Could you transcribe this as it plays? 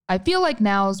I feel like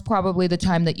now is probably the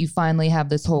time that you finally have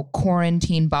this whole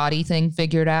quarantine body thing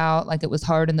figured out. Like it was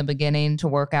hard in the beginning to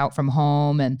work out from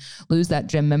home and lose that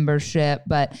gym membership.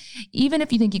 But even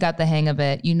if you think you got the hang of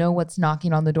it, you know what's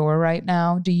knocking on the door right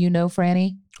now? Do you know,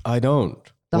 Franny? I don't.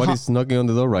 What is knocking on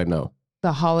the door right now?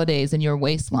 The holidays in your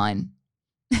waistline.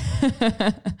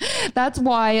 That's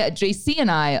why JC and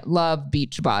I love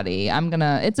Beachbody.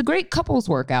 It's a great couples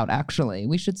workout, actually.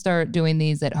 We should start doing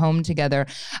these at home together.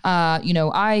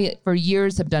 I, for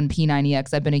years, have done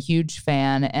P90X. I've been a huge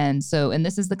fan. And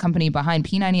this is the company behind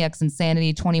P90X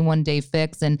Insanity 21-Day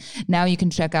Fix. And now you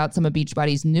can check out some of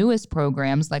Beachbody's newest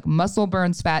programs like Muscle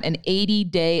Burns Fat and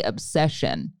 80-Day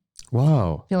Obsession.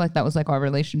 Wow. I feel like that was like our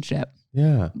relationship.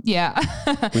 Yeah. Yeah.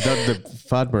 Without the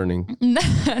fat burning.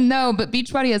 No, but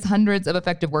Beachbody has hundreds of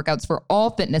effective workouts for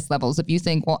all fitness levels. If you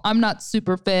think, well, I'm not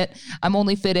super fit, I'm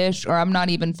only fittish, or I'm not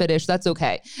even fittish, that's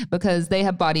okay. Because they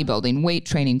have bodybuilding, weight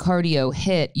training, cardio,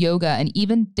 HIIT, yoga, and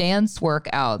even dance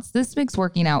workouts. This makes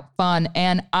working out fun.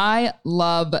 And I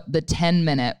love the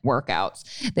 10-minute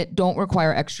workouts that don't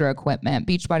require extra equipment.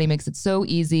 Beachbody makes it so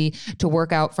easy to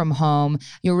work out from home.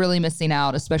 You're really missing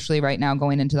out, especially right now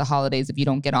going into the holidays if you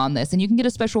don't get on this. And you can get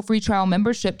a special free trial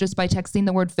membership just by texting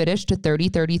the word Fittish to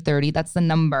 303030. That's the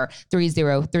number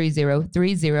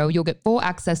 303030. You'll get full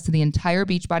access to the entire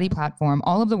Beachbody platform,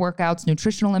 all of the workouts,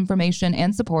 nutritional information,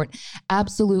 and support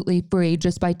absolutely free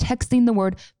just by texting the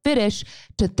word Fittish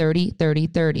to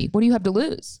 303030. What do you have to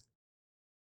lose?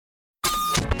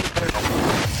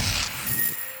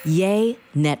 Yay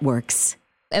Networks.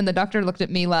 And the doctor looked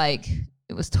at me like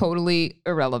it was totally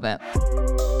irrelevant.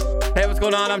 Hey, what's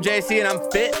going on? I'm JC and I'm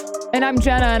fit. And I'm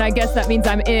Jenna, and I guess that means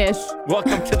I'm ish.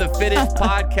 Welcome to the Fittest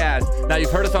Podcast. Now,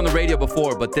 you've heard us on the radio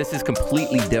before, but this is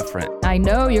completely different. I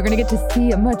know. You're going to get to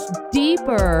see a much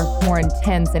deeper, more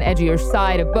intense and edgier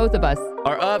side of both of us.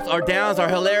 Our ups, our downs, our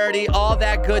hilarity, all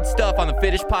that good stuff on the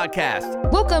Fittest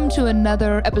Podcast. Welcome to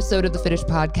another episode of the Fittest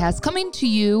Podcast, coming to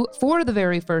you for the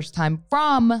very first time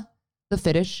from the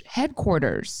Fittest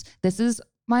headquarters. This is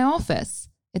my office.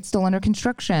 It's still under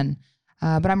construction.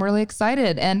 But I'm really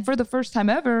excited. And for the first time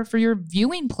ever, for your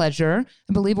viewing pleasure,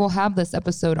 I believe we'll have this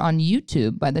episode on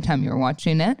YouTube by the time you're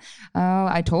watching it.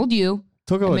 I told you.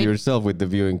 Talk about yourself with the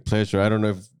viewing pleasure. I don't know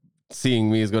if seeing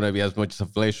me is going to be as much a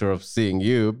pleasure of seeing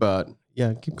you, but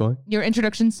yeah, keep going. Your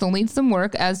introduction still needs some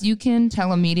work. As you can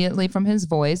tell immediately from his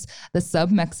voice, the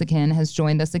sub-Mexican has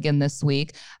joined us again this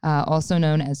week, also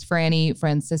known as Franny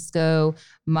Francisco,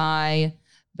 my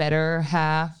better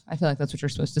half. I feel like that's what you're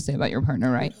supposed to say about your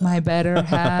partner, right? My better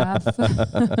half.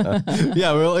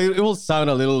 Yeah, well, it will sound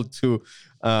a little too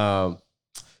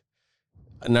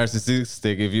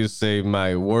narcissistic if you say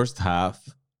my worst half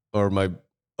or my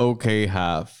okay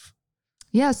half.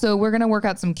 Yeah, so we're going to work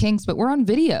out some kinks, but we're on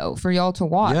video for y'all to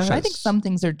watch. Yes. I think some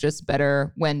things are just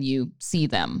better when you see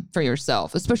them for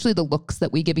yourself, especially the looks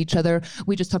that we give each other.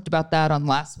 We just talked about that on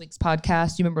last week's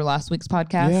podcast. You remember last week's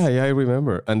podcast? Yeah, I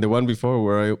remember. And the one before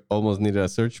where I almost needed a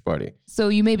search party. So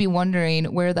you may be wondering,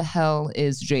 where the hell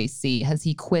is JC? Has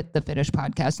he quit the Fittest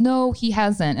Podcast? No, he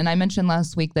hasn't. And I mentioned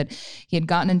last week that he had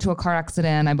gotten into a car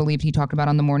accident. I believe he talked about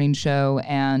on the morning show.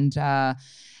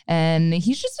 And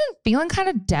he's just been feeling kind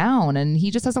of down and he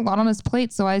just has a lot on his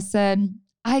plate. So I said,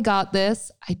 I got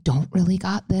this. I don't really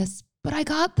got this, but I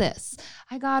got this.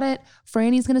 I got it.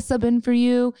 Franny's going to sub in for you.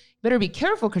 You better be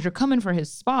careful because you're coming for his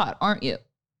spot, aren't you?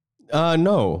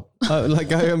 No. I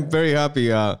am very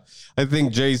happy. I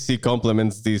think JC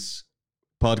compliments this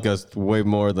podcast way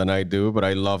more than I do, but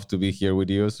I love to be here with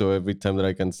you. So every time that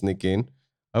I can sneak in,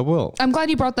 I will. I'm glad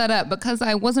you brought that up because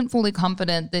I wasn't fully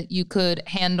confident that you could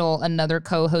handle another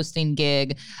co-hosting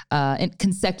gig in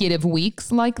consecutive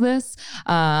weeks like this.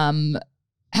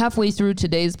 Halfway through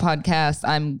today's podcast,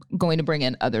 I'm going to bring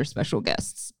in other special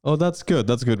guests. Oh, that's good.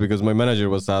 That's good because my manager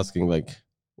was asking, like,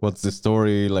 what's the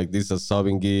story? Like, this is a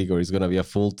subbing gig or it's going to be a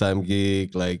full-time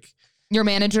gig? Like, your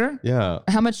manager? Yeah.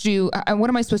 How much what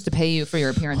am I supposed to pay you for your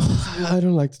appearances? I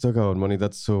don't like to talk about money.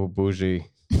 That's so bougie.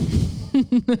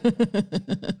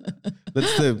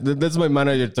 That's my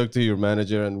manager. Talk to your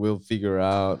manager and we'll figure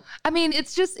out. I mean,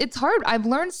 it's hard. I've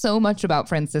learned so much about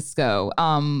Francisco,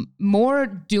 more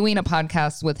doing a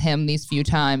podcast with him these few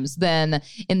times than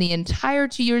in the entire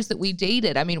 2 years that we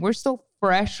dated. I mean, we're still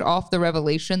fresh off the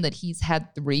revelation that he's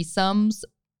had threesomes.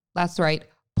 That's right.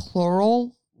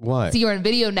 Plural. Why? So you're on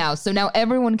video now. So now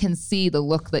everyone can see the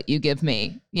look that you give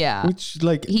me. Yeah. Which,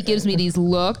 like, he gives me these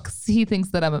looks. He thinks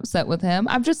that I'm upset with him.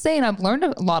 I'm just saying I've learned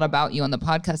a lot about you on the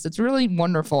podcast. It's really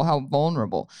wonderful how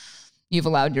vulnerable you've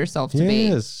allowed yourself to be.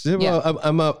 Yes. Yeah, well,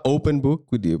 I'm an open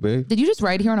book with you, babe. Did you just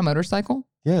ride here on a motorcycle?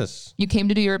 Yes. You came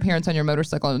to do your appearance on your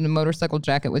motorcycle in a motorcycle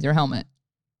jacket with your helmet.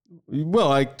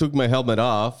 Well, I took my helmet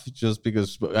off just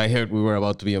because I heard we were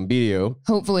about to be on video.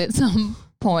 Hopefully at some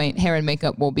point, hair and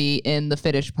makeup will be in the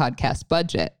Fittish podcast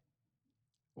budget.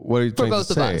 What are you trying to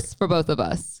say? For both of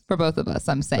us,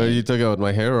 I'm saying. Are you talking about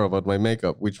my hair or about my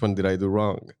makeup? Which one did I do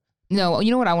wrong? No,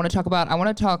 you know what I want to talk about? I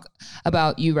want to talk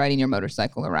about you riding your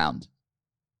motorcycle around.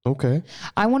 Okay.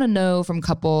 I want to know from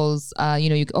couples,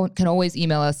 you can always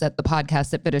email us at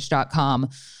thepodcast@fittish.com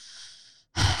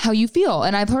how you feel.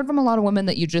 And I've heard from a lot of women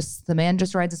that the man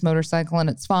just rides his motorcycle and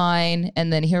it's fine.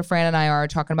 And then here Fran and I are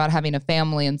talking about having a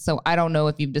family. And so I don't know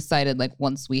if you've decided like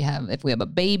if we have a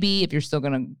baby, if you're still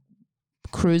going to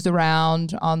cruise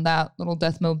around on that little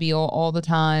Deathmobile all the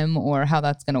time or how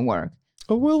that's going to work.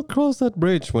 Oh, we'll cross that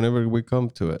bridge whenever we come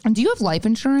to it. And do you have life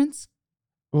insurance?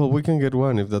 Well, we can get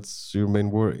one if that's your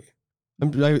main worry. I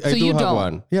So do you have don't?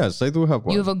 one. Yes, I do have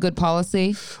one. You have a good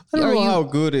policy? I don't Are know you- how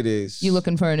good it is. You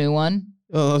looking for a new one?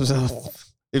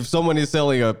 If someone is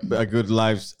selling a good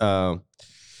life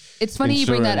It's funny you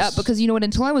bring that up Insurance because you know what?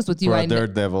 Until I was with you, for a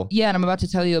daredevil. Yeah, and I'm about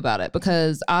to tell you about it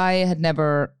because I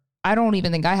don't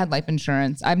even think I had life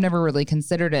insurance. I've never really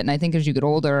considered it. And I think as you get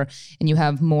older and you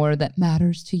have more that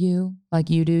matters to you, like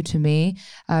you do to me,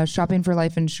 shopping for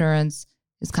life insurance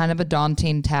is kind of a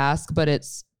daunting task, but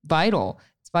it's vital.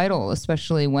 It's vital,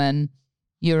 especially when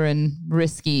you're in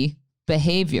risky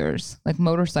behaviors like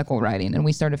motorcycle riding and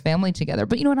we start a family together.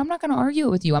 But you know what? I'm not going to argue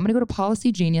it with you. I'm going to go to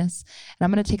Policy Genius and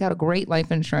I'm going to take out a great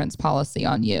life insurance policy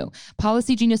on you.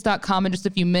 PolicyGenius.com. In just a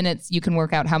few minutes, you can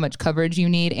work out how much coverage you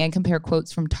need and compare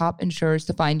quotes from top insurers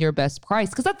to find your best price.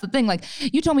 Because that's the thing. Like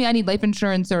you told me I need life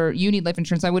insurance or you need life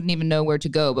insurance. I wouldn't even know where to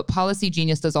go. But Policy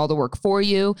Genius does all the work for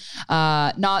you,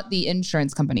 not the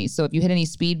insurance companies. So if you hit any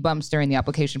speed bumps during the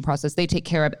application process, they take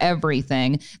care of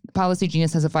everything. Policy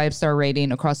Genius has a 5-star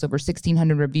rating across over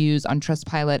 1,600 reviews on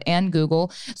Trustpilot and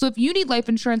Google. So if you need life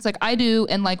insurance like I do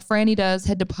and like Franny does,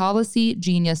 head to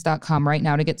policygenius.com right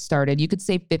now to get started. You could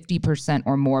save 50%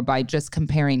 or more by just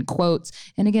comparing quotes.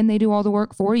 And again, they do all the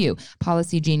work for you.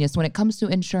 Policy Genius. When it comes to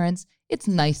insurance, it's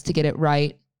nice to get it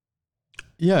right.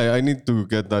 Yeah, I need to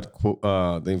get that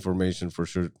the information for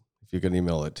sure. If you can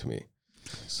email it to me.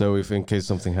 So if in case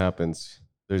something happens,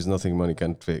 there's nothing money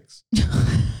can fix.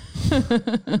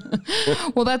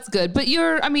 Well, that's good. But you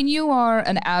are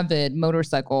an avid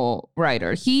motorcycle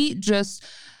rider. He just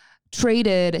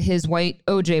traded his white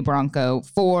OJ Bronco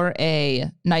for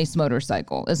a nice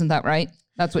motorcycle. Isn't that right?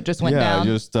 That's what just went down.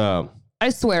 Yeah, just I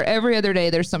swear every other day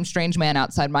there's some strange man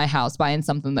outside my house buying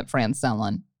something that Fran's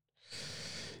selling.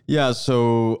 yeah.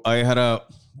 So I had a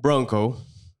Bronco,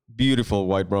 beautiful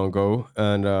white Bronco,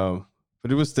 and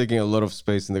but it was taking a lot of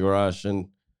space in the garage, and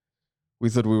we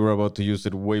thought we were about to use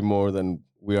it way more than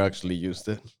we actually used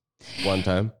it one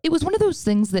time. It was one of those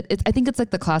things that I think it's like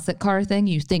the classic car thing.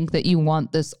 You think that you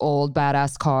want this old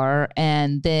badass car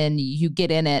and then you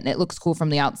get in it and it looks cool from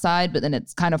the outside, but then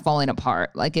it's kind of falling apart.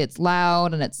 Like it's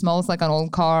loud and it smells like an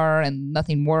old car and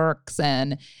nothing works.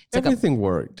 And it's Everything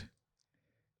worked.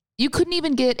 you couldn't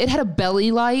even it had a belly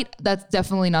light. That's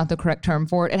definitely not the correct term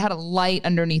for it. It had a light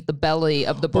underneath the belly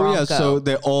of the Bronco. Oh yeah, so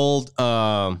the old,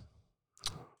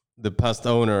 the past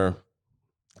owner,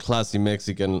 classy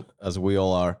Mexican as we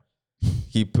all are,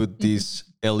 he put these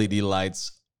LED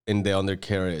lights in the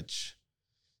undercarriage,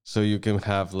 so you can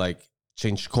have like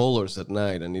change colors at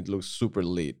night, and it looks super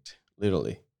lit,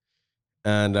 literally.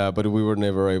 And but we were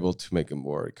never able to make them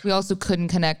work. We also couldn't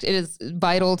connect. It is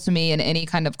vital to me in any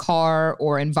kind of car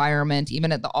or environment,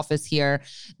 even at the office here,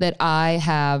 that I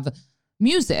have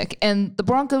music. And the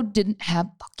Bronco didn't have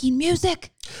fucking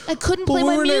music. I couldn't play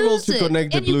my music. We weren't able to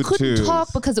connect the and you couldn't Bluetooth.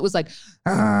 talk because it was like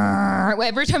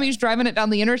every time he was driving it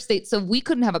down the interstate. So we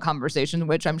couldn't have a conversation,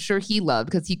 which I'm sure he loved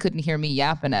because he couldn't hear me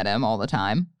yapping at him all the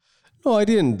time. No, I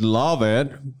didn't love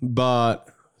it, but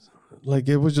like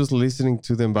it was just listening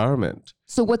to the environment.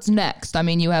 So what's next? I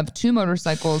mean, you have 2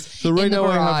 motorcycles. So right in the now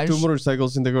garage. I have 2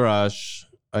 motorcycles in the garage.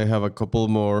 I have a couple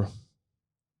more.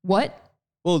 What?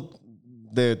 Well,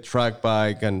 the track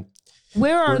bike, and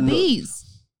Where are We're not- these?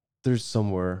 there's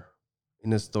somewhere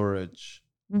in a storage.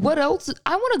 What else?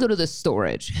 I want to go to the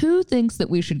storage. Who thinks that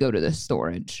we should go to the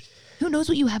storage? Who knows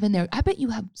what you have in there? I bet you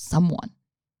have someone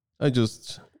I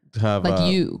just have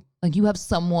like you. Like you have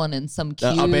someone in some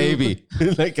cute a baby.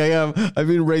 Like I've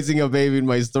been raising a baby in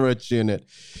my storage unit.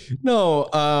 No,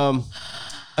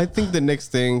 I think the next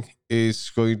thing is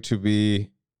going to be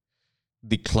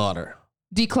declutter.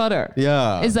 declutter.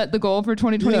 Yeah. Is that the goal for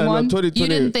 2021? Yeah, no, 2020 You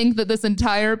didn't think that this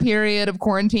entire period of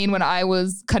quarantine when I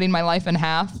was cutting my life in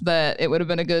half that it would have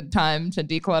been a good time to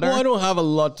declutter? Well, I don't have a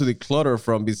lot to declutter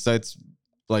from besides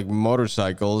like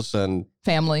motorcycles and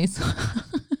Families.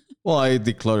 well, I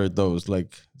decluttered those.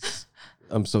 Like,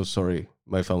 I'm so sorry,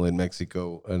 my family in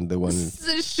Mexico and the one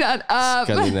in Shut up.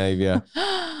 Scandinavia.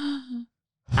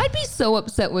 I'd be so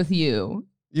upset with you.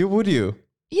 Would you?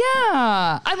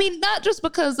 Yeah. I mean, not just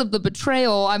because of the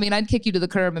betrayal. I mean, I'd kick you to the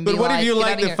curb and be But like, what if you "Get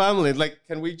like outta the here." family? Like,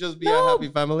 can we just be a No, happy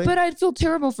family? But I'd feel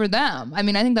terrible for them. I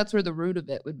mean, I think that's where the root of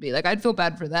it would be. Like, I'd feel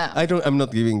bad for them. I'm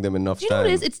not giving them enough Do you know time.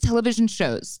 what it is? It's television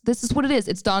shows. This is what it is.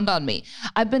 It's dawned on me.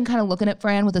 I've been kind of looking at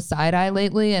Fran with a side eye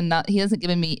lately, and he hasn't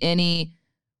given me any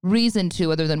reason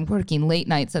to other than working late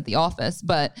nights at the office.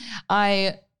 But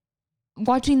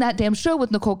watching that damn show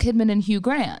with Nicole Kidman and Hugh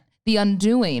Grant, The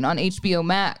Undoing on HBO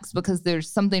Max, because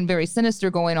there's something very sinister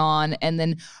going on. And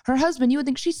then her husband, you would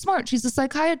think she's smart. She's a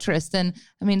psychiatrist. And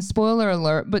I mean, spoiler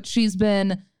alert, but she's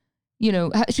been,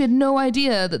 she had no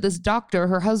idea that this doctor,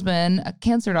 her husband, a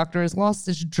cancer doctor, has lost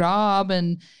his job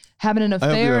and having an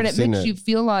affair. And it makes you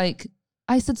feel like,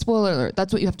 I said spoiler alert.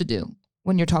 That's what you have to do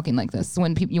when you're talking like this.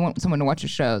 When you want someone to watch a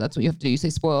show, that's what you have to do. You say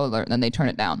spoiler alert and then they turn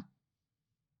it down.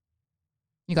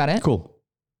 You got it? Cool.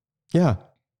 Yeah.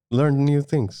 Learn new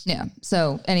things. Yeah.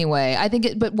 So anyway, I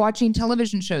think but watching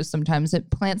television shows, sometimes it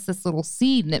plants this little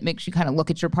seed and it makes you kind of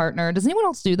look at your partner. Does anyone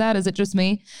else do that? Is it just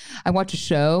me? I watch a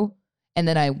show and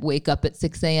then I wake up at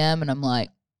 6 a.m. and I'm like,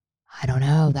 I don't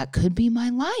know, that could be my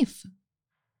life.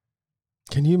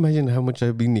 Can you imagine how much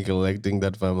I've been neglecting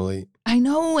that family? I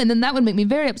know. And then that would make me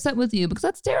very upset with you because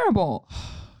that's terrible.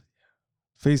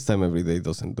 FaceTime every day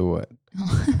doesn't do it.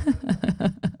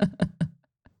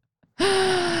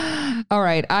 All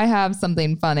right, I have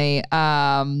something funny.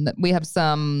 We have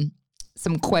some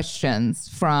questions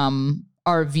from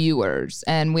our viewers,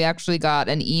 and we actually got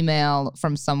an email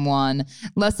from someone,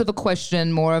 less of a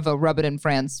question, more of a rub it in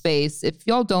Fran's face. If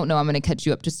y'all don't know, I'm going to catch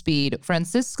you up to speed.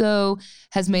 Francisco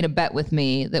has made a bet with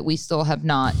me that we still have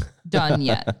not done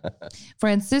yet.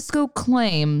 Francisco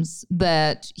claims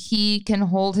that he can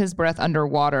hold his breath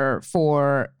underwater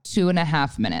for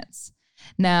 2.5 minutes.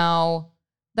 Now,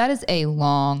 that is a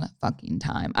long fucking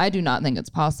time. I do not think it's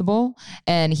possible.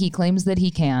 And he claims that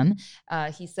he can.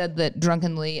 He said that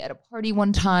drunkenly at a party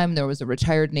one time, there was a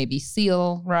retired Navy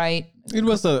SEAL, right? It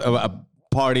was a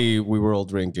party. We were all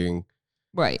drinking.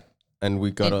 Right. And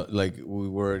we got we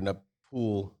were in a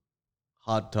pool,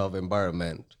 hot tub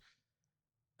environment.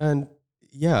 And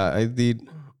yeah, I did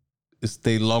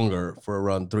stay longer for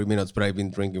around 3 minutes, but I've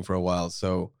been drinking for a while.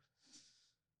 So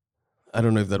I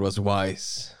don't know if that was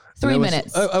wise. 3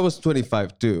 minutes. I was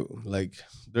 25 too. Like,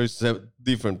 there's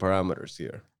different parameters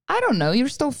here. I don't know. You're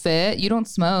still fit. You don't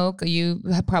smoke. You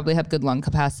probably have good lung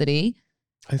capacity.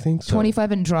 I think so.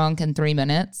 25 and drunk in 3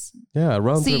 minutes. Yeah,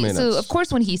 around 3 minutes. So of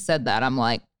course when he said that, I'm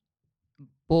like,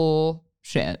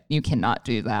 bullshit. You cannot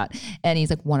do that. And he's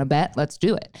like, want to bet? Let's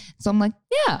do it. So I'm like,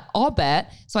 yeah, I'll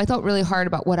bet. So I thought really hard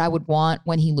about what I would want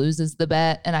when he loses the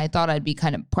bet. And I thought I'd be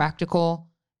kind of practical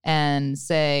and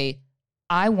say,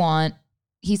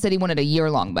 he said he wanted a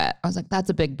year-long bet. I was like,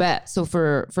 that's a big bet. So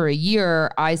for a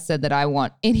year, I said that I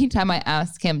want, anytime I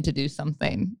ask him to do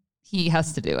something, he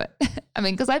has to do it. I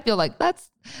mean, because I feel like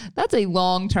that's a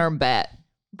long-term bet.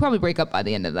 We'll probably break up by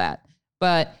the end of that.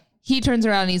 But he turns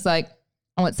around and he's like,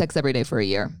 I want sex every day for a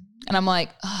year. And I'm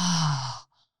like,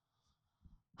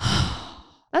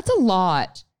 that's a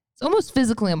lot. It's almost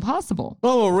physically impossible.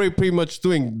 Oh, we're pretty much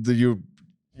doing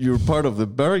your part of the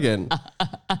bargain.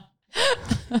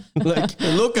 Like,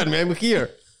 look at me, I'm here.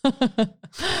 You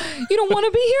don't want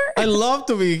to be here? I love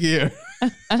to be here.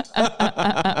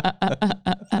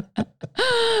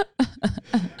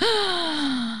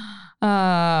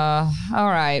 All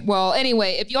right. Well,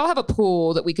 anyway, if y'all have a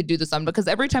pool that we could do this on, because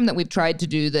every time that we've tried to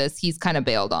do this, he's kind of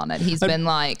bailed on it. He's been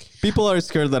like... People are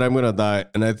scared that I'm going to die,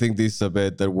 and I think this is a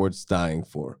bet that worth dying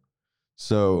for.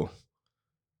 So,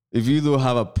 if you do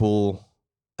have a pool...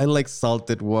 I like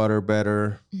salted water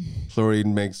better.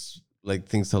 Chlorine makes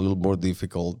things a little more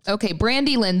difficult. Okay,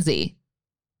 Brandy Lindsay.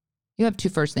 You have 2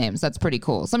 first names. That's pretty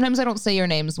cool. Sometimes I don't say your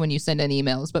names when you send in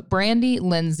emails, but Brandy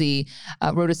Lindsay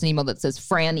wrote us an email that says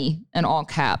Franny in all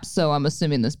caps. So I'm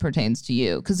assuming this pertains to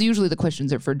you because usually the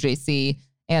questions are for JC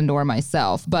and or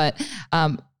myself. But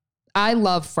I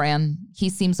love Fran. He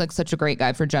seems like such a great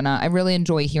guy for Jenna. I really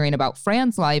enjoy hearing about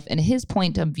Fran's life and his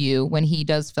point of view when he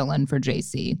does fill in for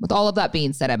JC. With all of that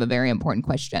being said, I have a very important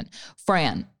question.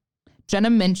 Fran, Jenna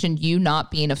mentioned you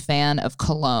not being a fan of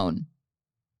cologne.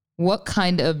 What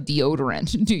kind of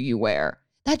deodorant do you wear?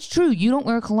 That's true. You don't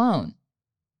wear cologne.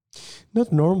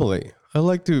 Not normally. I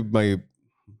like to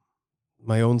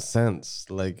my own scents,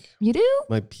 like you do?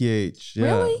 My pH,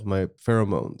 yeah, really? My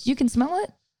pheromones. You can smell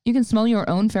it? You can smell your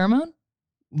own pheromone?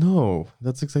 No,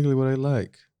 that's exactly what I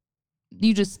like.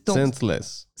 You just don't.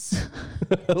 Senseless.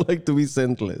 I like to be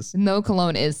scentless. No,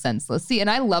 cologne is senseless. See, and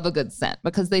I love a good scent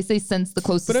because they say scent's the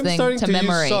closest But I'm thing starting to to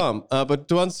memory. use some. But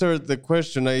to answer the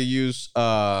question, I use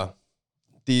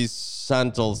these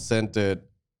Santal scented.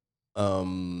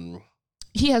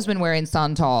 He has been wearing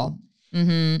Santal.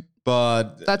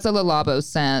 But That's a Lalabo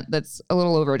scent that's a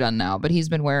little overdone now, but he's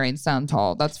been wearing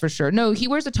Santal. That's for sure. No, he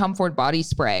wears a Tom Ford body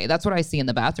spray. That's what I see in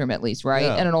the bathroom, at least, right?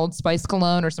 Yeah. And an Old Spice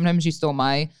cologne, or sometimes you stole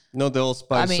my. no, the Old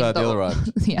Spice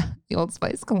deodorant. Yeah, the Old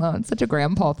Spice cologne. Such a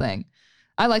grandpa thing.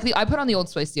 I put on the Old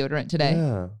Spice deodorant today.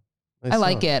 Yeah, I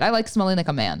like it. I like smelling like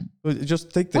a man.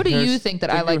 Just take the. What do hairs, you think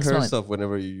that take I like your hairs smelling? off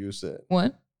whenever you use it.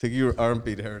 What? Take your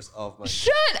armpit hairs off my.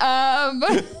 Shut up.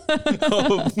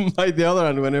 My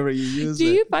deodorant whenever you use Do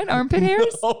it. you find armpit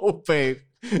hairs? Oh, babe.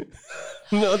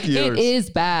 Not yours. It is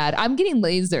bad. I'm getting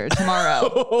laser tomorrow.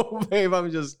 Oh, babe,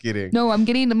 I'm just kidding. No, I'm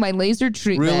getting my laser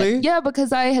treatment. Really? Yeah,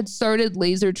 because I had started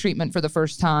laser treatment for the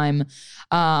first time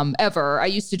ever. I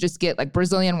used to just get like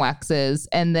Brazilian waxes,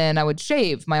 and then I would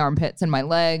shave my armpits and my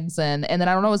legs. And then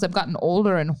I don't know, as I've gotten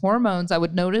older and hormones, I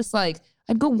would notice like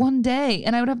I'd go one day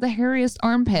and I would have the hairiest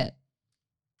armpit.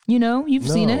 You know, you've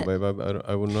seen it. Babe,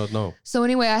 I would not know. So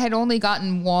anyway, I had only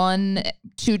gotten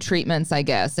 2 treatments, I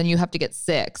guess, and you have to get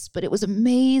 6. But it was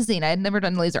amazing. I had never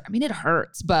done laser. I mean, it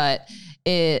hurts, but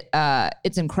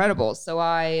it's incredible. So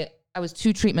I was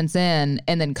 2 treatments in,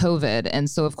 and then COVID, and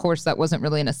so of course that wasn't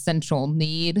really an essential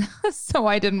need. So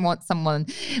I didn't want someone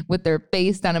with their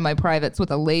face down in my privates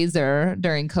with a laser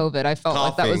during COVID. I felt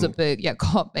like that was a big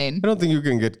coughing. I don't think you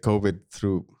can get COVID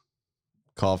through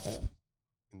cough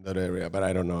in that area, but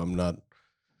I don't know. I'm not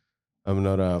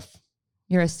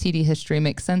Your STD history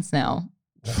makes sense now.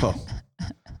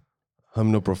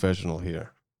 I'm no professional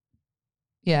here.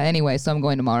 Yeah, anyway, so I'm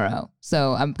going tomorrow.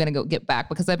 So I'm going to go get back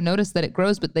because I've noticed that it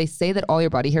grows, but they say that all your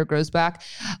body hair grows back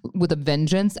with a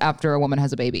vengeance after a woman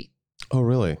has a baby. Oh,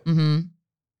 really? Mm-hmm.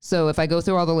 So if I go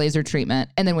through all the laser treatment,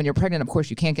 and then when you're pregnant, of course,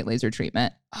 you can't get laser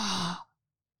treatment.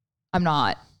 I'm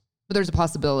not, but there's a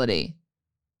possibility.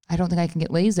 I don't think I can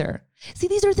get laser. See,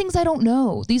 these are things I don't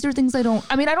know. These are things I don't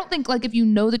think like if you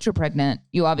know that you're pregnant,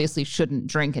 you obviously shouldn't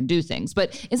drink and do things.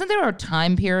 But isn't there a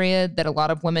time period that a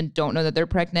lot of women don't know that they're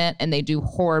pregnant and they do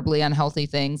horribly unhealthy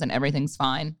things and everything's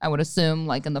fine? I would assume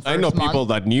like in the first month. I know people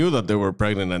that knew that they were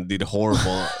pregnant and did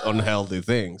horrible, unhealthy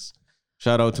things.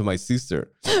 Shout out to my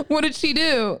sister. What did she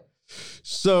do?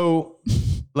 So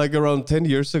like around 10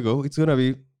 years ago, it's going to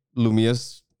be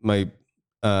Lumia's, my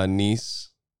niece.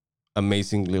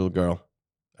 Amazing little girl.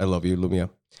 I love you, Lumia.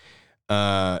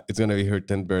 It's going to be her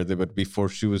 10th birthday, but before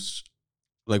she was,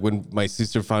 like when my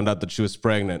sister found out that she was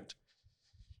pregnant,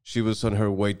 she was on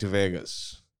her way to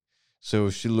Vegas. So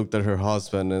she looked at her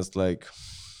husband and was like,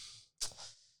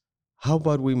 how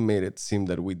about we made it seem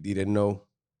that we didn't know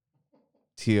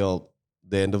till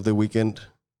the end of the weekend?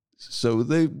 So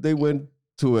they went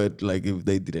to it like if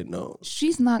they didn't know.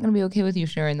 She's not going to be okay with you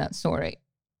sharing that story.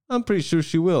 I'm pretty sure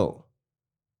she will.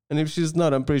 And if she's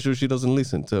not, I'm pretty sure she doesn't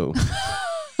listen too.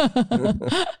 So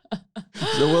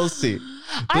we'll see.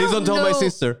 Please don't tell my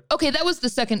sister. Okay, that was the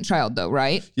second child though,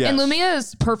 right? Yes. And Lumia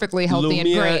is perfectly healthy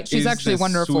and great. She's actually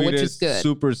wonderful, which is good.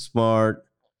 Super smart.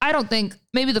 I don't think,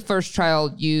 maybe the first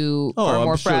child you are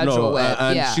more fragile with.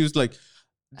 And yeah. she was like,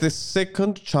 the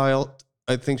second child,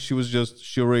 I think she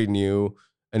already knew.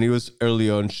 And it was early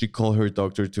on. She called her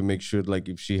doctor to make sure like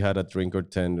if she had a drink or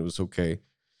 10, it was okay.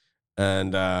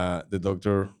 And the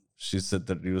doctor, she said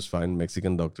that it was fine.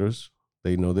 Mexican doctors,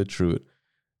 they know the truth.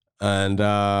 And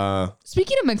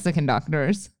speaking of Mexican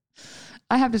doctors,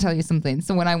 I have to tell you something.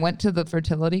 So when I went to the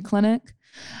fertility clinic,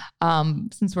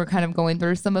 since we're kind of going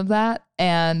through some of that,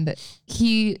 and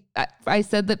I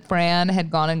said that Fran had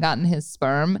gone and gotten his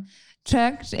sperm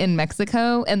checked in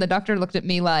Mexico, and the doctor looked at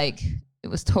me like it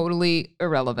was totally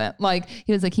irrelevant. Like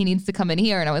he was like, he needs to come in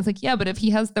here. And I was like, yeah, but if he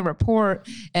has the report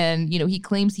and, you know, he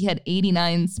claims he had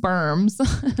 89 sperms,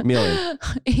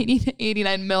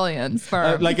 89 million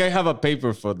sperms. like I have a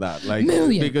paper for that. Like,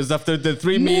 Million. because after the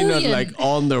 3 minutes, like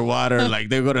underwater, like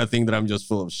they're going to think that I'm just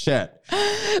full of shit.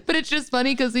 But it's just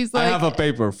funny because he's like, I have a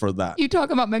paper for that. You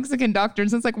talk about Mexican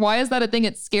doctors. It's like, why is that a thing?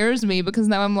 It scares me because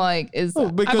now I'm like, I've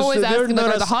always asked him,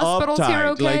 like, are the hospitals here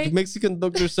okay? Like Mexican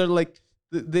doctors are like,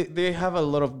 they have a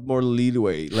lot of more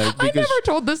leeway. Like I never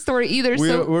told this story either.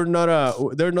 They're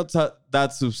not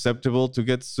that susceptible to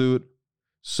get sued,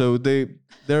 so they're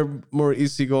more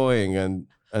easygoing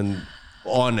and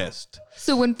honest.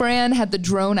 So when Fran had the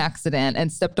drone accident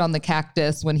and stepped on the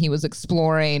cactus when he was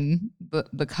exploring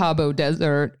the Cabo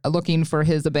Desert looking for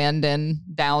his abandoned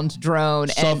downed drone.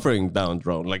 Suffering down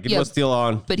drone. Like it Yeah, was still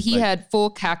on. But he like, had full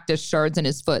cactus shards in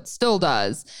his foot, still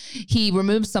does. He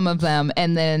removed some of them,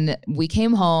 and then we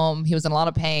came home. He was in a lot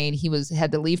of pain. He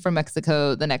had to leave for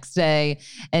Mexico the next day,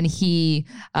 and he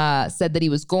said that he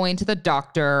was going to the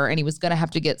doctor, and he was going to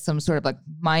have to get some sort of like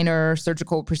minor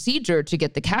surgical procedure to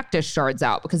get the cactus shards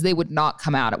out because they would not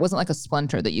come out. It wasn't like a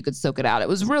splinter that you could soak it out. It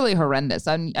was really horrendous.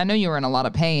 I know you were in a lot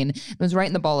of pain. It was right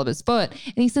in the ball of his foot,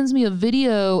 and he sends me a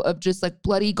video of just like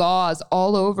bloody gauze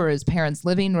all over his parents'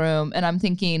 living room, and I'm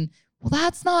thinking, well,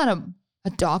 that's not a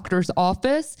doctor's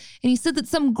office. And he said that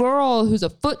some girl who's a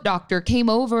foot doctor came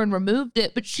over and removed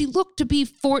it, but she looked to be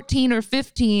 14 or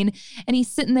 15. And he's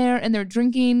sitting there and they're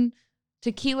drinking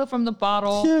tequila from the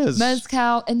bottle, Yes.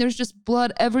 mezcal, and there's just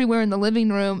blood everywhere in the living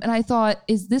room. And I thought,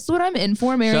 is this what I'm in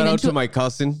for? Marrying shout out into to my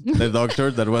cousin, the doctor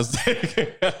that was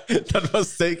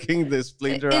taking the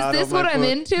splinter out Is of this my what I'm foot.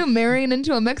 into? Marrying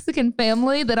into a Mexican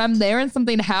family that I'm there and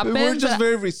something happens? We're just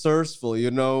very resourceful,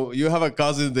 you know. You have a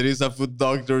cousin that is a foot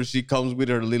doctor. She comes with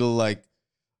her little like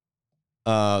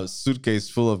suitcase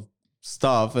full of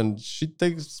stuff, and she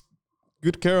takes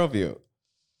good care of you.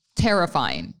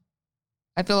 Terrifying.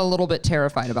 I feel a little bit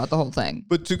terrified about the whole thing.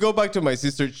 But to go back to my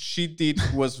sister, she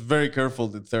was very careful.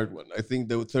 The third one, I think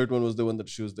the third one was the one that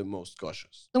she was the most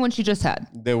cautious. The one she just had.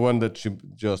 The one that she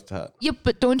just had. Yeah,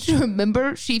 but don't you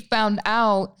remember? She found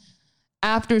out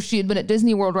after she had been at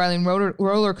Disney World riding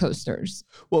roller coasters.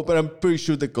 Well, but I'm pretty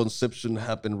sure the conception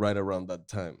happened right around that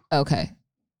time. Okay.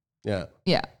 Yeah.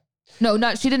 Yeah. No,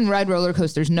 she didn't ride roller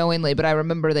coasters knowingly, but I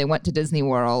remember they went to Disney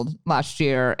World last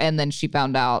year, and then she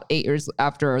found out 8 years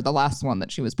after the last one that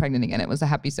she was pregnant again. It was a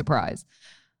happy surprise.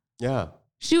 Yeah.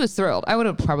 She was thrilled. I would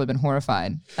have probably been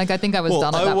horrified. Like, I think I was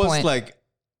done at that point.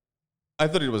 I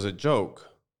thought it was a joke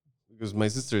because my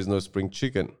sister is no spring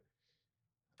chicken.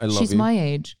 I love She's you. my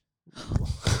age.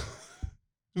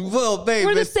 Well, babe,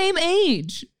 We're the same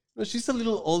age. she's a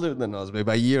little older than us, babe.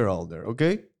 A year older,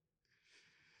 okay?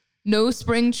 No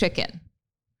spring chicken.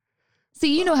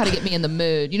 See, you know how to get me in the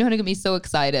mood. You know how to get me so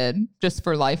excited just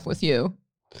for life with you.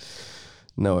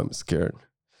 Now I'm scared.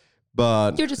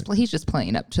 But He's just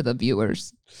playing up to the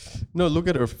viewers. no, look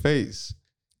at her face.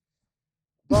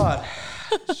 But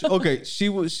okay,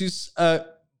 she's a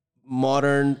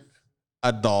modern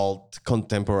adult,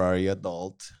 contemporary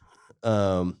adult,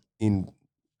 in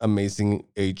amazing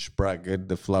age bracket,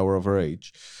 the flower of her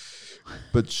age.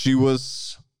 But she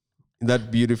was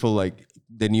that beautiful, like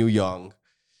the new young.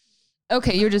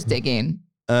 Okay, you're just digging.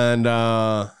 And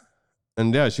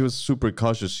yeah, she was super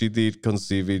cautious. She did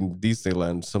conceive in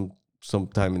Disneyland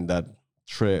sometime in that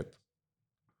trip.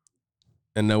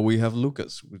 And now we have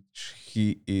Lucas, which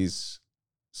he is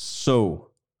so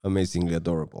amazingly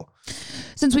adorable.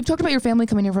 Since we've talked about your family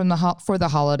coming here for the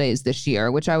holidays this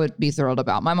year, which I would be thrilled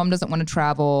about. My mom doesn't want to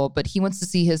travel, but he wants to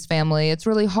see his family. It's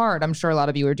really hard. I'm sure a lot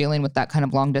of you are dealing with that kind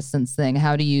of long distance thing.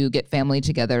 How do you get family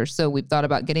together? So we've thought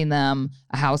about getting them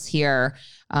a house here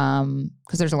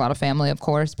because there's a lot of family, of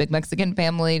course, big Mexican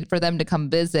family for them to come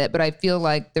visit. But I feel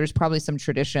like there's probably some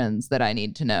traditions that I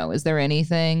need to know. Is there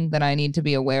anything that I need to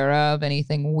be aware of?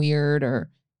 Anything weird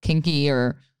or kinky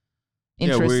or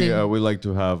interesting? Yeah, we like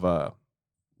to have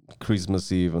Christmas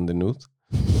Eve on the nude.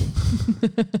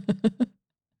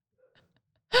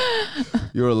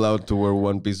 You're allowed to wear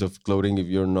one piece of clothing if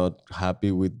you're not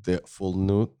happy with the full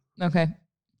nude. Okay.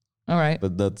 All right.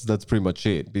 But that's pretty much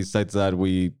it. Besides that,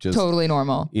 we just Totally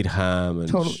normal. eat ham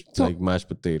and like mashed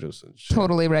potatoes and shit.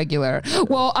 Totally regular.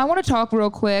 Well, I want to talk real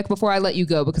quick before I let you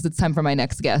go because it's time for my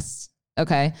next guest.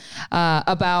 Okay.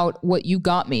 About what you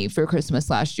got me for Christmas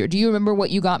last year. Do you remember what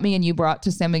you got me and you brought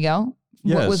to San Miguel?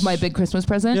 Yes. What was my big Christmas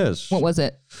present? Yes. What was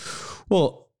it?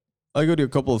 Well, I got you a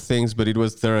couple of things, but it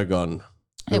was Theragun.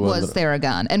 It was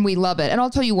Theragun, and we love it. And I'll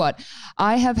tell you what,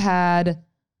 I have had,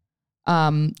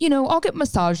 I'll get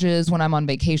massages when I'm on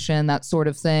vacation, that sort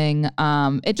of thing.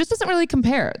 It just doesn't really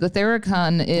compare. The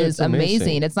Theragun is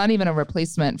amazing. It's not even a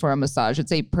replacement for a massage.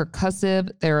 It's a percussive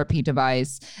therapy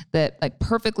device that like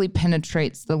perfectly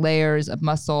penetrates the layers of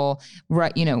muscle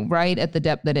right at the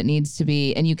depth that it needs to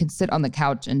be. And you can sit on the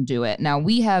couch and do it. Now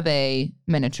we have a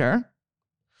miniature.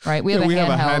 right? We have we a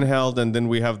have a handheld. handheld, and then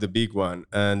we have the big one,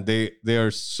 and they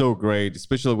are so great,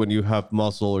 especially when you have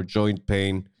muscle or joint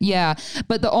pain. Yeah,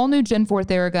 but the all-new Gen 4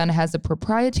 Theragun has a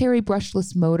proprietary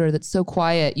brushless motor that's so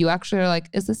quiet. You actually are like,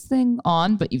 is this thing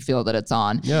on? But you feel that it's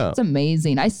on. Yeah. It's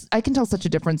amazing. I can tell such a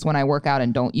difference when I work out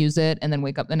and don't use it and then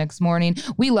wake up the next morning.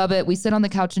 We love it. We sit on the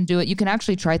couch and do it. You can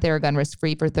actually try Theragun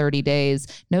risk-free for 30 days.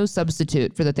 No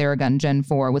substitute for the Theragun Gen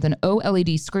 4 with an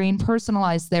OLED screen,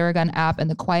 personalized Theragun app, and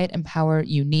the quiet and power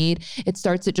you need. It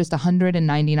starts at just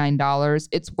 $199.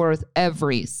 It's worth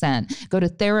every cent. Go to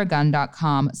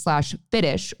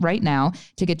Theragun.com/fitish right now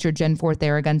to get your Gen 4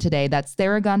 Theragun today. That's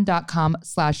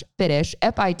Theragun.com/fitish,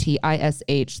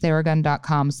 FITISH,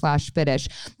 Theragun.com/fitish.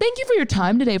 Thank you for your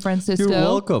time today, Francisco. You're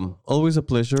welcome. Always a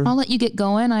pleasure. I'll let you get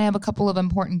going. I have a couple of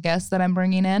important guests that I'm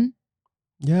bringing in.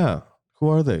 Yeah. Who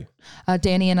are they?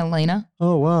 Danny and Elena.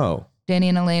 Oh, wow. Danny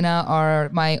and Elena are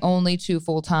my only two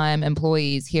full-time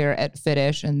employees here at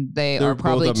Fitish, and they're They're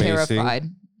probably both amazing. terrified.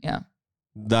 Yeah.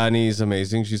 Dani is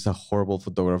amazing. She's a horrible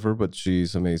photographer, but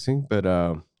she's amazing. But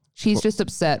She's just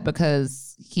upset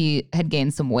because he had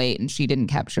gained some weight and she didn't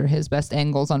capture his best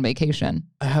angles on vacation.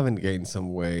 I haven't gained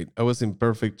some weight. I was in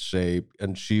perfect shape,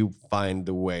 and she find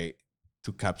the way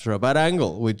to capture a bad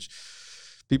angle, which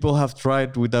people have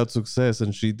tried without success,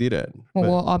 and she did it.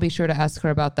 Well, I'll be sure to ask her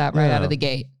about that right Yeah. out of the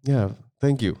gate. Yeah.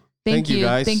 Thank you. Thank you,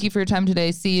 guys. Thank you for your time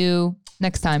today. See you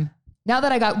next time. Now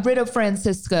that I got rid of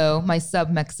Francisco, my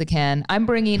sub-Mexican, I'm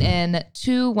bringing in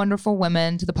two wonderful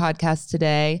women to the podcast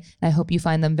today. And I hope you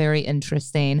find them very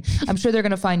interesting. I'm sure they're going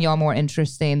to find y'all more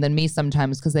interesting than me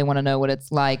sometimes because they want to know what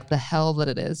it's like, the hell that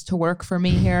it is to work for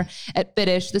me here at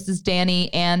Fitish. This is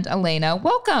Danny and Elena.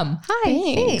 Welcome.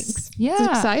 Hi. Thanks. Yeah.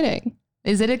 It's exciting.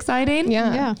 Is it exciting?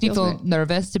 Yeah. Do you feel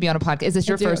nervous to be on a podcast? Is this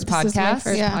your first podcast? This is my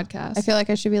first podcast. I feel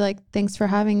like I should be like, thanks for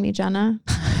having me, Jenna.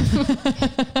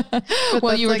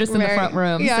 Well, you were just in the front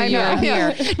room. Yeah, so I know.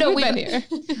 you're here. No, We've been here.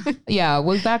 Yeah,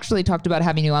 we've actually talked about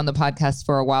having you on the podcast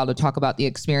for a while to talk about the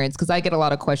experience because I get a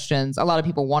lot of questions. A lot of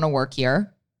people want to work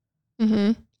here.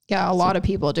 Mm-hmm. Yeah, a lot of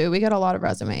people do. We get a lot of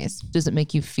resumes. Does it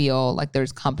make you feel like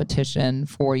there's competition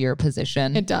for your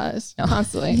position? It does. No.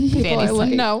 Constantly. People Danny's are like,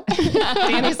 like- no.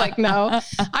 Danny's like, no.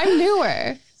 I'm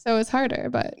newer, so it's harder.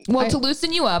 But Well, to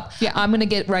loosen you up, I'm going to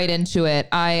get right into it.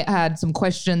 I had some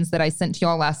questions that I sent to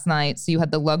y'all last night, so you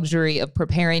had the luxury of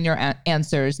preparing your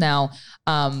answers. Now,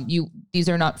 these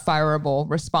are not fireable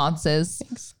responses.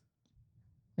 Thanks.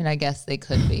 I mean, I guess they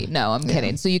could be. No, I'm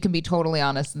kidding. So you can be totally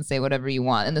honest and say whatever you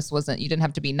want. And you didn't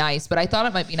have to be nice, but I thought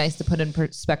it might be nice to put in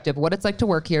perspective what it's like to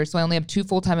work here. So I only have 2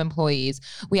 full-time employees.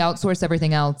 We outsource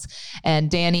everything else. And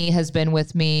Danny has been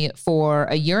with me for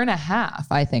a year and a half,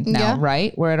 I think now,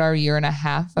 right? We're at our year and a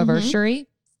half anniversary.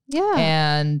 Yeah.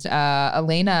 And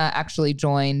Elena actually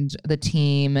joined the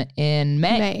team in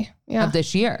May. Of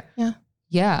this year. Yeah.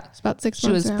 Yeah. It's about 6 She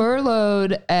months was now.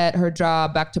 furloughed at her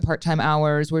job back to part-time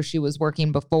hours where she was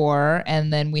working before.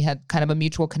 And then we had kind of a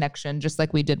mutual connection, just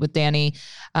like we did with Danny.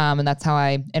 And that's how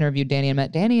I interviewed Danny and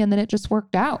met Danny. And then it just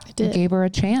worked out. It did. And gave her a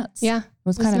chance. Yeah. It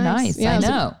was kind of nice. Yeah, I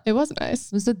know. It was nice.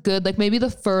 It was a good, like maybe the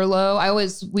furlough.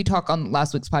 we talk on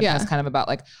last week's podcast kind of about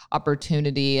like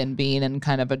opportunity and being in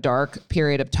kind of a dark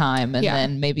period of time. And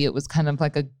then maybe it was kind of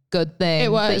like a good thing.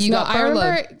 It was. That you got furloughed. I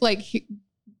remember like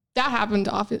that happened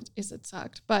off. It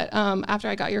sucked. But after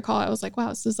I got your call, I was like, wow,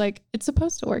 this is like, it's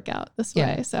supposed to work out this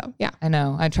way. So yeah. I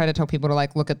know. I try to tell people to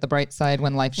like look at the bright side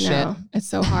when life's shit. No, it's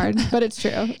so hard, but it's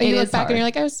true. And you look back and you're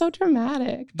like, I was so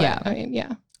dramatic. But, I mean,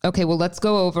 yeah. Okay, well, let's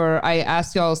go over. I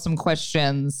asked y'all some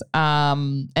questions,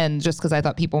 and just because I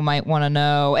thought people might want to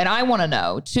know, and I want to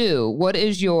know too. What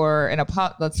is your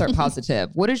let's start positive.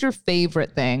 What is your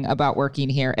favorite thing about working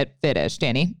here at Fitish,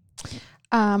 Danny?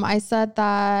 I said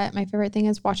that my favorite thing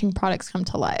is watching products come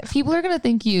to life. People are gonna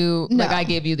think like I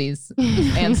gave you these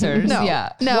answers. No,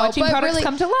 watching products really,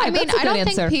 come to life. I mean, That's a I don't good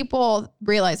answer. think people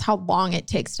realize how long it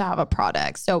takes to have a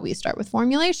product. So we start with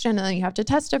formulation, and then you have to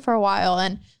test it for a while,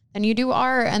 and then you do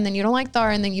art, and then you don't like the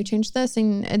art, and then you change this,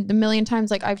 and a million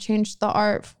times. Like I've changed the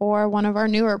art for one of our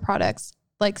newer products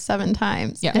like 7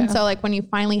 times. Yeah. And so like when you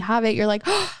finally have it, you're like,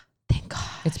 oh, thank God.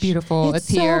 It's beautiful. It's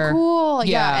so here. cool.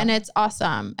 Yeah. Yeah. And it's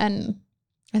awesome. And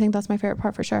I think that's my favorite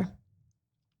part for sure.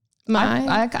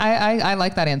 I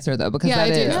like that answer though, because Yeah, I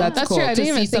do. that's cool true. I to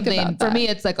didn't see even think something. about For that. me,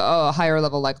 it's like a higher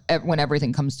level, like when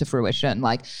everything comes to fruition,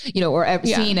 like, or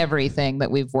seeing everything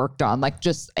that we've worked on, like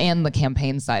and the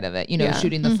campaign side of it,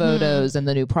 shooting the photos and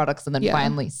the new products and then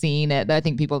finally seeing it. I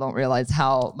think people don't realize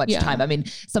how much time. I mean,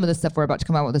 some of the stuff we're about to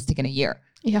come out with has taken a year.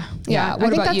 Yeah. Yeah. What I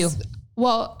think about you?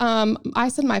 Well, I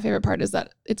said my favorite part is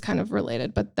that it's kind of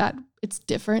related, but that it's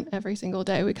different every single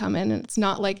day we come in, and it's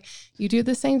not like you do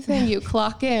the same thing. You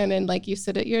clock in and like you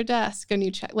sit at your desk and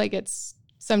you check. Like it's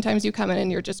sometimes you come in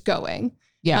and you're just going.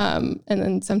 Yeah. And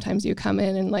then sometimes you come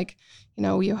in and like, you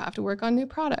know, you have to work on new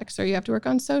products or you have to work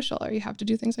on social or you have to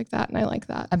do things like that. And I like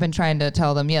that. I've been trying to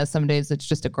tell them, some days it's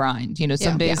just a grind. You know,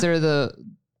 some days are the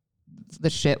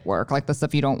shit work, like the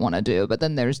stuff you don't want to do, but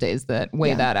then there's days that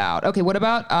weigh that out. Okay, what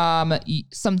about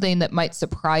something that might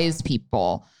surprise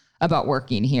people about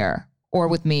working here or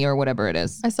with me or whatever it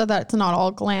is? I said that it's not all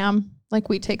glam. Like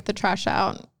we take the trash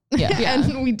out. Yeah.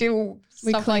 And we do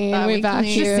We stuff clean, like that. we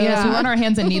vacuum. Just see us. We were on our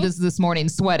hands and knees this morning,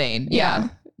 sweating. Yeah.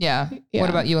 Yeah. Yeah. What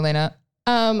about you, Elena?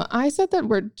 I said that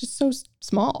we're just so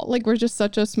small. Like we're just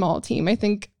such a small team. I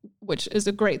think, which is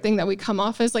a great thing that we come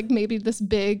off as like maybe this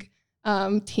big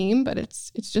team, but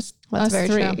it's just That's us very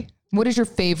three. true. What is your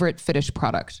favorite Fitish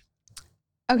product?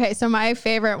 Okay, so my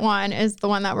favorite one is the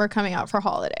one that we're coming out for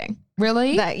holiday.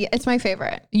 Really? It's my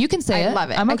favorite. You can say I it. love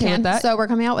it. I'm I okay can. with that. So we're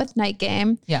coming out with Night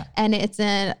Game. Yeah. And it's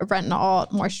in retinol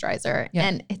moisturizer. Yeah.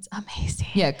 And it's amazing.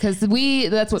 Yeah, because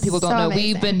that's what people don't So know.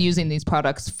 amazing. We've been using these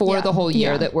products for Yeah. the whole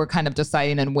year Yeah. that we're kind of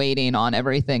deciding and waiting on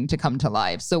everything to come to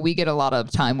life. So we get a lot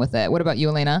of time with it. What about you,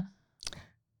 Elena?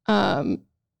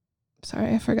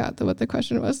 Sorry, I forgot what the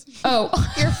question was. Oh,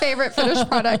 Your favorite Fitish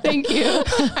product. Thank you.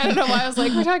 I don't know why I was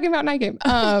like, we're talking about Night Game.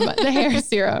 The hair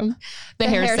serum. the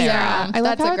hair serum. serum. I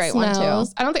love That's how a great it one, too.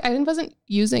 smells. I wasn't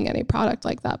using any product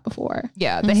like that before.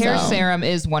 Yeah, the hair So- serum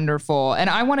is wonderful. And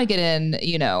I want to get in,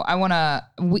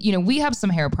 we have some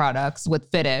hair products with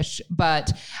Fitish,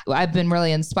 but I've been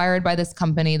really inspired by this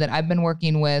company that I've been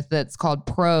working with that's called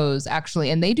Pros, actually,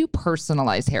 and they do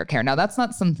personalized hair care. Now, that's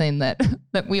not something that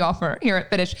we offer here at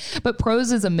Fitish, but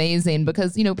Pros is amazing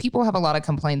because, people have a lot of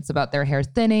complaints about their hair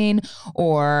thinning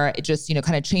or it just,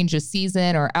 kind of changes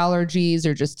season or allergies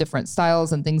or just different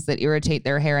styles and things that irritate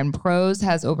their hair. And Pros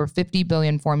has over 50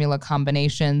 billion formula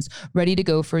combinations ready to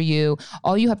go for you.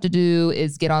 All you have to do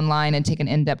is get online and take an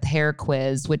in-depth hair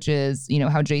quiz, which is,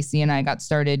 how JC and I got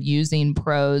started using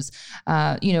Pros,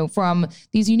 from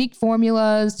these unique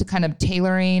formulas to kind of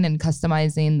tailoring and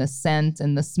customizing the scent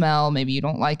and the smell. Maybe you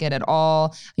don't like it at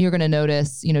all. You're going to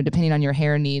notice, depending on your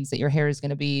hair needs, that your hair is going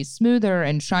to be smoother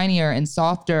and shinier and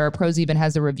softer. Pros even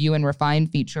has a review and refine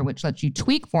feature, which lets you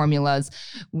tweak formulas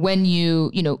when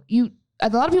a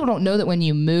lot of people don't know that when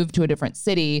you move to a different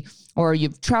city or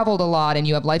you've traveled a lot and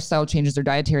you have lifestyle changes or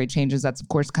dietary changes, that's of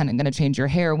course kind of going to change your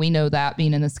hair. We know that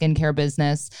being in the skincare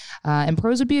business. And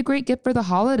Pros would be a great gift for the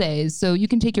holidays. So you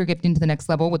can take your gifting to the next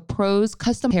level with Pros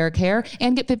custom hair care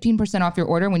and get 15% off your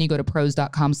order when you go to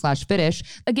pros.com/Fitish.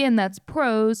 Again, that's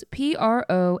Pros,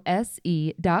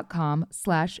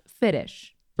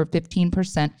 PROSE.com/Fitish. For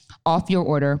 15% off your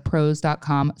order,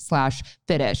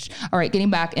 pros.com/Fitish. All right, getting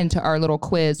back into our little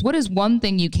quiz. What is one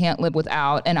thing you can't live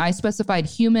without? And I specified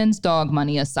humans, dog,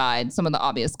 money aside, some of the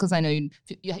obvious, because I know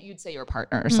you'd say your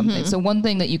partner or something. So one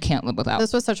thing that you can't live without.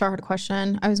 This was such a hard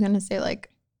question. I was going to say like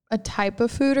a type of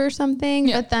food or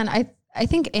something, but then I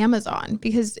think Amazon,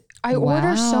 because I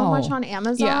order so much on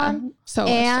Amazon So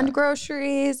much and stuff.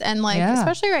 groceries. And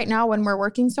especially right now when we're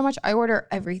working so much, I order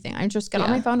everything. I just get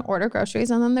on my phone, order groceries,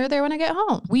 and then they're there when I get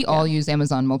home. We all use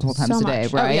Amazon multiple times So a day,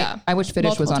 much. right? Oh, yeah. I wish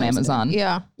Fitish was Multiple on times a day. Amazon.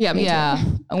 Yeah. Yeah, me too. Yeah.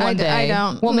 One day. I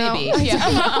don't. Well, No. maybe. Yeah.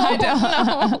 I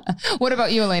don't. What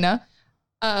about you, Elena?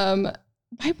 I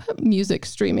put music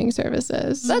streaming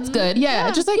services. That's good.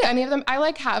 Yeah, just like any of them. I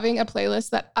like having a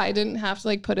playlist that I didn't have to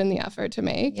like put in the effort to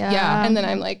make. Yeah. And then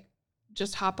I'm like,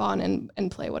 just hop on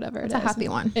and play whatever it is. It's a happy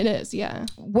one. It is, yeah.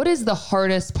 What is the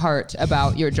hardest part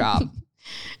about your job?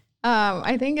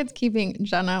 I think it's keeping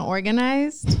Jenna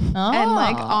organized and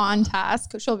like on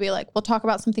task. She'll be like, we'll talk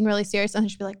about something really serious. And then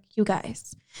she'll be like, you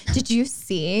guys, did you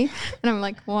see? And I'm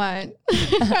like, what?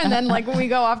 And then like we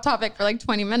go off topic for like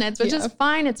 20 minutes, which is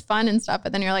fine. It's fun and stuff.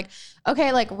 But then you're like,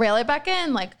 okay, like reel it back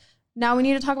in. Like now we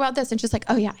need to talk about this. And she's like,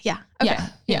 oh yeah. Okay.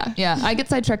 Yeah. I get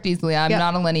sidetracked easily. I'm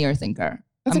not a linear thinker.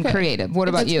 I'm okay. creative. What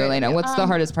about It's you, great. Elena? What's the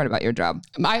hardest part about your job?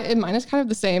 Mine is kind of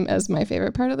the same as my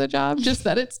favorite part of the job, just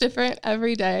that it's different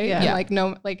every day. Yeah.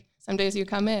 And like some days you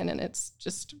come in and it's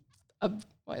just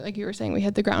like you were saying, we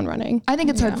hit the ground running. I think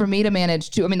it's hard for me to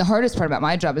manage too. I mean, the hardest part about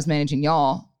my job is managing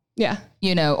y'all. Yeah.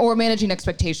 Or managing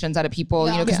expectations out of people,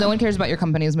 because no one cares about your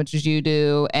company as much as you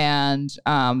do. And,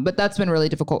 but that's been really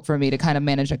difficult for me to kind of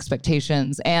manage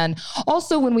expectations. And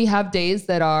also when we have days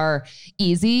that are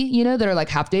easy, that are like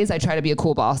half days, I try to be a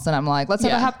cool boss and I'm like, let's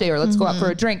have a half day or let's go out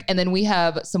for a drink. And then we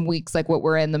have some weeks like what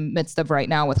we're in the midst of right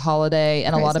now with holiday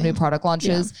and a lot of new product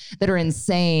launches that are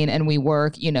insane. And we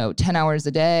work, 10 hours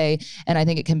a day. And I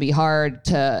think it can be hard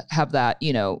to have that,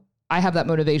 I have that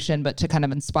motivation, but to kind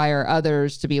of inspire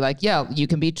others to be like, yeah, you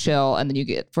can be chill, and then you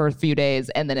get for a few days,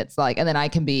 and then it's like, and then I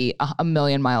can be a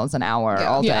million miles an hour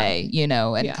all day, you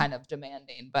know, and kind of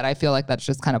demanding. But I feel like that's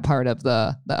just kind of part of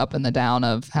the up and the down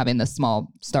of having this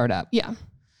small startup. Yeah.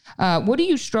 What do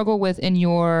you struggle with in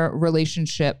your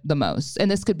relationship the most?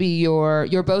 And this could be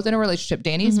you're both in a relationship.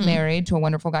 Danny's married to a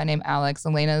wonderful guy named Alex.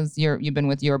 Elena's you've been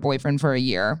with your boyfriend for a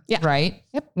year, right?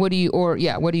 Yep. What do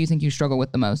you think you struggle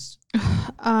with the most?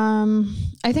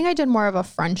 I think I did more of a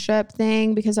friendship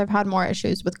thing because I've had more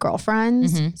issues with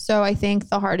girlfriends. So I think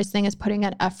the hardest thing is putting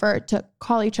an effort to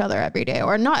call each other every day,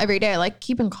 or not every day, like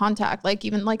keep in contact, like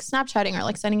even like Snapchatting or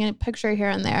like sending a picture here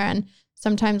and there. And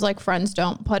sometimes like friends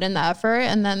don't put in the effort,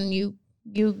 and then you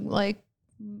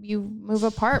move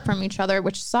apart from each other,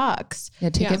 which sucks.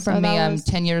 Yeah, take it from me. I'm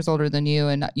 10 years older than you,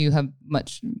 and you have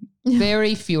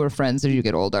very fewer friends as you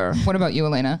get older. What about you,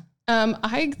 Elena?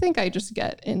 I think I just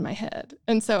get in my head.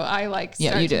 And so I like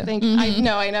start to think, I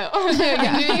know. You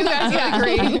guys would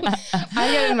agree.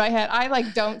 I get in my head. I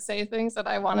like don't say things that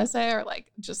I want to say, or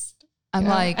like just, I'm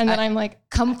like,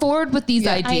 come forward with these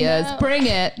ideas. Bring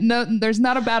it. No, there's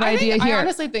not a bad idea here. I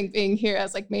honestly think being here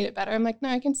has like made it better. I'm like, no,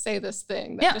 I can say this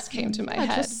thing that just came to my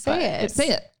head. Just say it. Say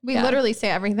it. We literally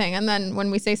say everything. And then when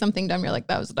we say something dumb, you're like,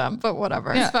 that was dumb, but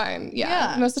whatever. It's fine.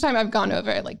 Yeah. Most of the time I've gone over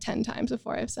it like 10 times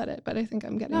before I've said it, but I think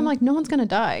I'm getting. I'm like, no one's going to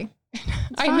die.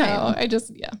 I know. I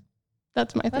just,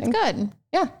 that's my thing. That's good.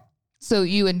 Yeah. So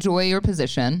you enjoy your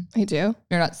position. I do.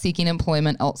 You're not seeking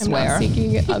employment elsewhere. I'm not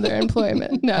seeking other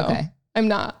employment. No, okay. I'm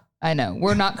not. I know.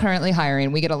 We're not currently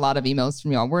hiring. We get a lot of emails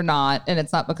from y'all. We're not. And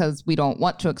it's not because we don't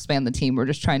want to expand the team. We're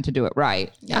just trying to do it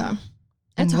right. Yeah.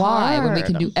 And it's why? hard. When we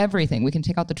can do everything. We can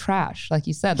take out the trash. Like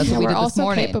you said, that's what we did this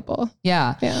morning. We're also capable.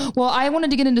 Yeah. Well, I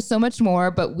wanted to get into so much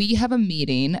more, but we have a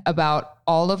meeting about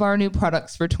all of our new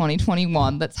products for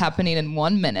 2021 that's happening in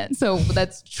 1 minute. So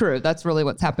that's true. That's really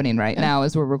what's happening right now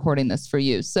as we're recording this for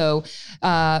you. So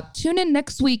tune in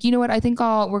next week. You know what? I think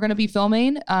we're going to be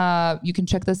filming. You can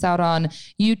check this out on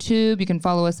YouTube. You can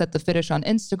follow us at The Fittish on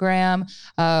Instagram.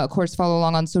 Of course, follow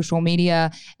along on social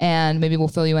media, and maybe we'll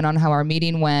fill you in on how our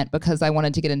meeting went, because I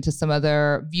wanted to get into some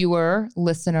other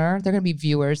listener. They're going to be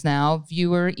viewers now,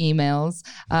 viewer emails.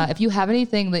 If you have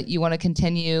anything that you want to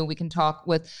continue, we can talk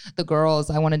with the girls.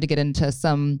 I wanted to get into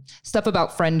some stuff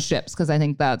about friendships, because I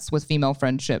think that's with female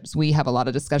friendships. We have a lot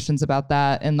of discussions about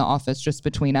that in the office just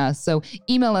between us. So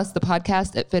email us,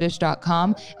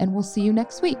 thepodcast@fittish.com, and we'll see you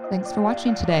next week. Thanks for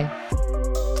watching today.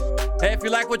 Hey, if you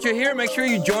like what you hear, make sure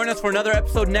you join us for another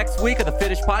episode next week of the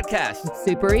Fittish Podcast. It's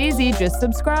super easy. Just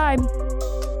subscribe.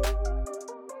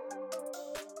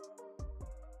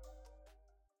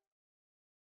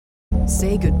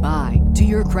 Say goodbye to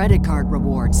your credit card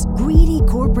rewards. Greedy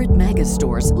corporate mega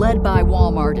stores, led by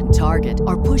Walmart and Target,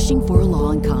 are pushing for a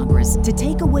law in Congress to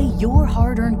take away your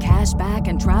hard-earned cash back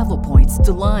and travel points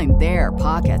to line their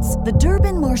pockets. The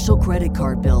Durbin-Marshall credit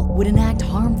card bill would enact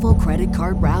harmful credit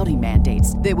card routing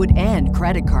mandates that would end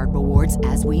credit card rewards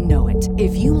as we know it.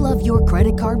 If you love your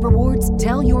credit card rewards,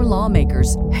 tell your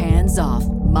lawmakers, hands off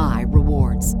my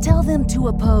rewards. Tell them to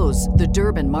oppose the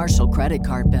Durbin-Marshall credit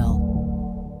card bill.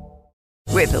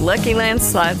 With the Lucky Land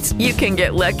Slots, you can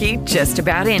get lucky just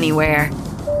about anywhere.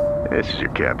 This is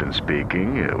your captain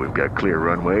speaking. We've got clear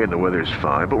runway and the weather's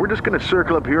fine, but we're just going to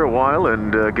circle up here a while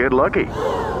and get lucky.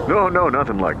 No,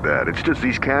 nothing like that. It's just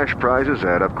these cash prizes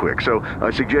add up quick. So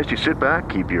I suggest you sit back,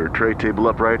 keep your tray table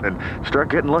upright, and start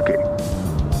getting lucky.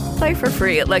 Play for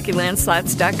free at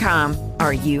LuckyLandSlots.com.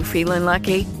 Are you feeling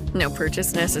lucky? No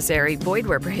purchase necessary. Void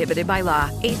where prohibited by law.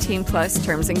 18+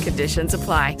 terms and conditions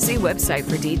apply. See website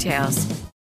for details.